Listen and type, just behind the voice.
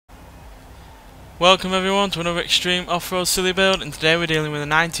Welcome everyone to another extreme off-road silly build, and today we're dealing with a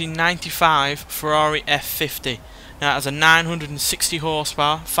 1995 Ferrari F50. Now it has a 960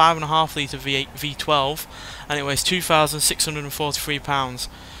 horsepower, 5.5 litre V8 V12, and it weighs 2,643 pounds.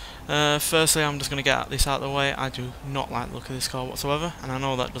 Firstly, I'm just going to get this out of the way. I do not like the look of this car whatsoever, and I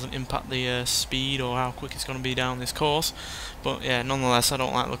know that doesn't impact the speed or how quick it's going to be down this course, but yeah, nonetheless I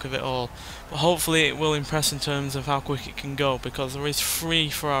don't like the look of it at all. But hopefully it will impress in terms of how quick it can go, because there is 3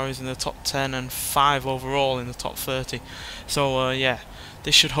 Ferraris in the top 10 and 5 overall in the top 30. So yeah,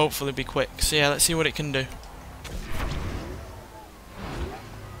 this should hopefully be quick. So yeah, let's see what it can do.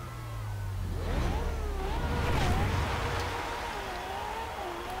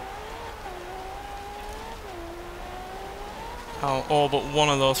 All but one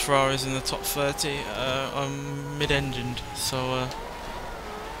of those Ferraris in the top 30 are mid-engined, so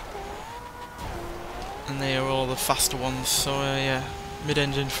and they are all the faster ones. So yeah,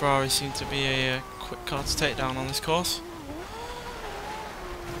 mid-engined Ferraris seem to be a quick car to take down on this course.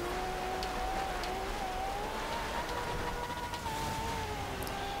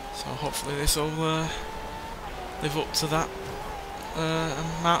 So hopefully this will live up to that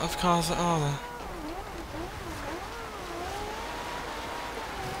amount of cars that are there.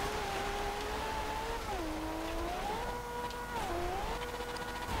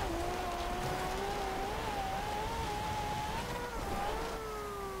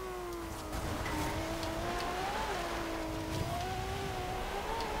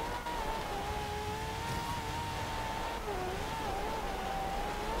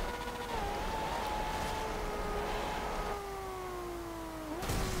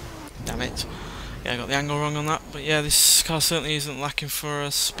 Damn it. Yeah, I got the angle wrong on that, but yeah, this car certainly isn't lacking for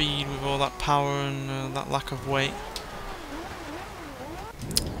speed with all that power and that lack of weight.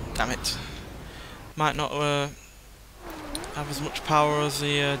 Damn it. Might not have as much power as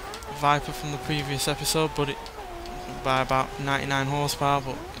the Viper from the previous episode, but it by about 99 horsepower,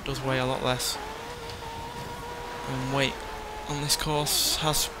 but it does weigh a lot less. And weight on this course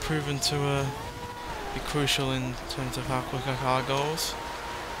has proven to be crucial in terms of how quick a car goes.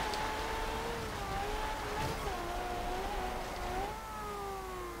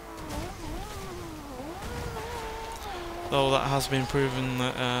 Though that has been proven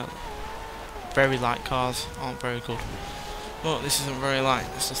that very light cars aren't very good. But this isn't very light,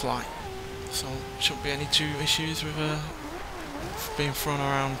 it's just light. So shouldn't be any issues with being thrown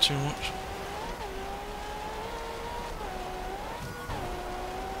around too much.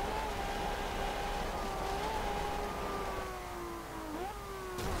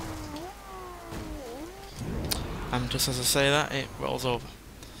 And just as I say that, it rolls over.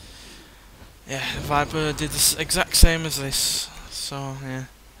 Yeah, the Viper did the exact same as this, so yeah.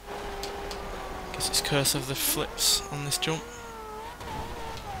 Guess it's curse of the flips on this jump.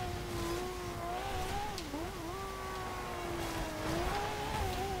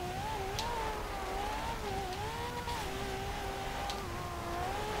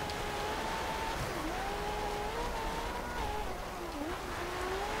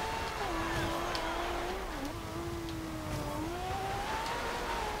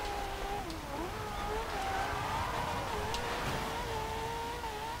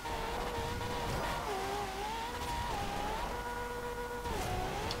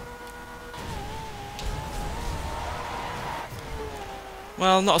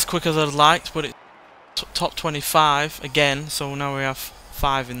 Well, not as quick as I'd liked, but it's top 25 again, so now we have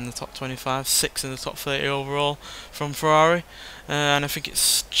 5 in the top 25, 6 in the top 30 overall from Ferrari, and I think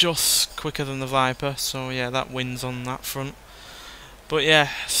it's just quicker than the Viper, so yeah, that wins on that front. But yeah,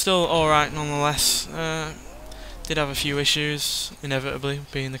 still alright nonetheless. Did have a few issues, inevitably,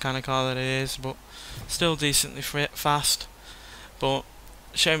 being the kind of car that it is, but still decently fast. But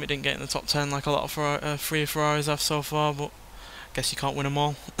shame it didn't get in the top 10 like a lot of free Ferraris have so far, but guess you can't win them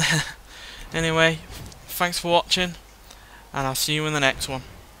all. Anyway, thanks for watching, and I'll see you in the next one.